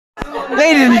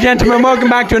Ladies and gentlemen, welcome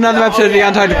back to another episode of the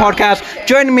Untitled Podcast.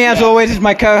 Joining me as always is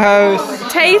my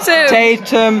co-host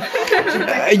Tatum.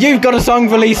 You've got a song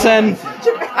releasing.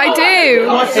 I do.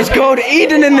 It's called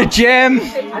Eden in the Gym.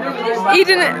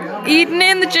 Eden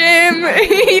in the gym.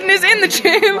 Eden is in the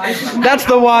gym. That's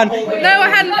the one. No, I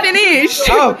hadn't finished.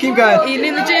 Oh, keep going. Eden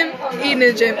in the gym. Eden in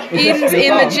the gym. Eden's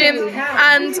in the gym.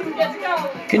 And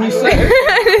can you say?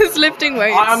 it's lifting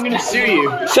weights. I'm going to sue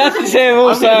you. Seth is here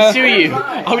also. I'm going to sue you.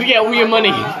 I'm going to get all your money.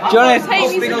 Do you want to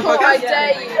speak on podcast? I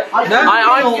dare you. No?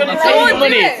 I'm going to take your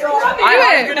money.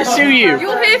 I'm going to sue you.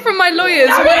 You'll hear from my lawyers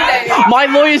one day. My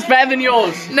lawyer's better than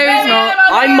yours. No, he's not.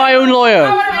 I'm my own lawyer.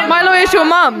 My lawyer's your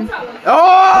mum.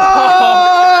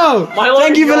 Oh!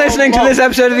 Thank you for listening to this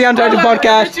episode of the Untitled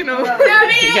Podcast.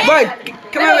 Wait,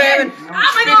 come over here and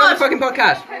speak on the fucking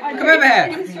podcast. Come over here.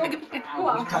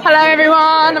 Hello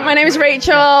everyone, my name is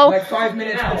Rachel. Like 5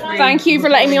 minutes between. Thank you for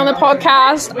letting me on the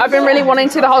podcast. I've been really wanting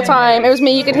to the whole time. It was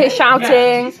me you could hear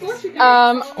shouting.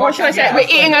 What should I say? We're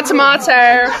eating a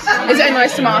tomato. Is it a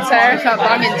nice tomato? It's a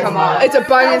banging tomato. It's a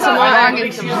banging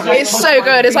tomato. It's so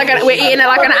good. It's like we're eating it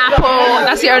like an apple.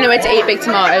 That's the only way to eat big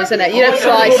tomatoes, isn't it? You don't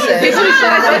slice it.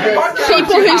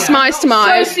 People who slice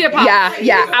tomatoes. Sociopath.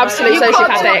 Yeah, absolutely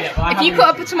sociopathic. If you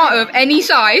cut up a tomato of any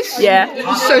size,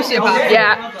 sociopath.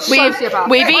 Yeah.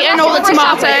 We've eaten all the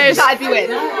tomatoes. That'd be weird.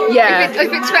 Yeah.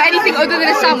 If it's for anything other than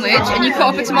a sandwich and you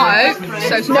cut up a tomato,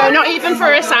 No, not even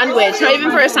for a sandwich. Not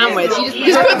even for a sandwich. You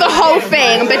just put the whole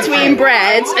thing between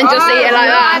breads and just eat it like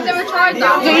that. I've never tried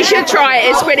that. You should try it.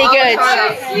 It's pretty good.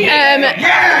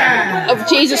 Oh,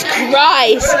 Jesus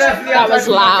Christ. That was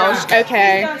loud.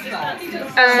 Okay.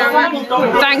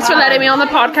 Thanks for letting me on the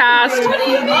podcast.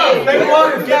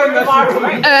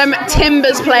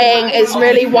 Timber's playing. It's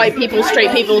really white people,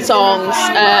 straight people songs.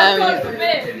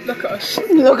 Look at us.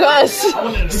 Look at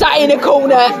us. Sat in a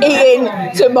corner eating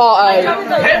tomato.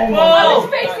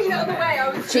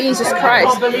 Jesus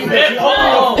Christ.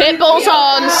 Pitbull's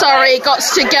on. Sorry,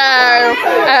 gots to go.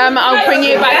 I'll bring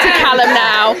you back to Callum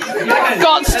now.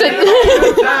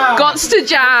 Gots to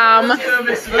jam.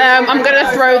 I'm going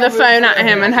to throw the phone at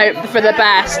him and hope for the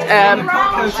best.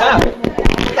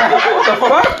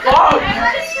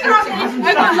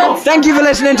 Thank you for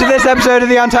listening to this episode of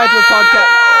the Untitled Podcast.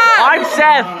 I'm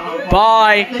Seth.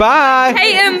 Bye. Bye.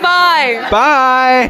 Hate him, bye. Bye.